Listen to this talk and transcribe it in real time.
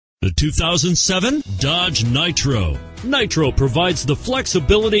The 2007 Dodge Nitro. Nitro provides the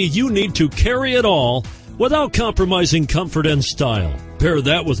flexibility you need to carry it all without compromising comfort and style. Pair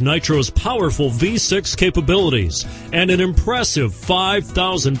that with Nitro's powerful V6 capabilities and an impressive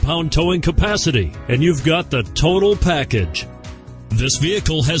 5,000-pound towing capacity, and you've got the total package. This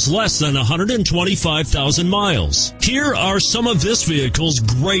vehicle has less than 125,000 miles. Here are some of this vehicle's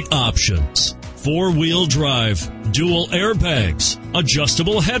great options: four-wheel drive, dual airbags,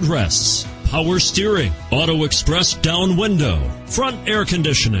 adjustable headrests, power steering, auto express down window, front air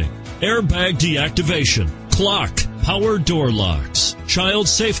conditioning, airbag deactivation, clock, power door locks, child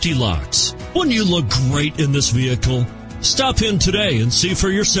safety locks. Wouldn't you look great in this vehicle? Stop in today and see for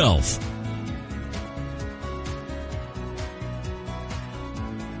yourself.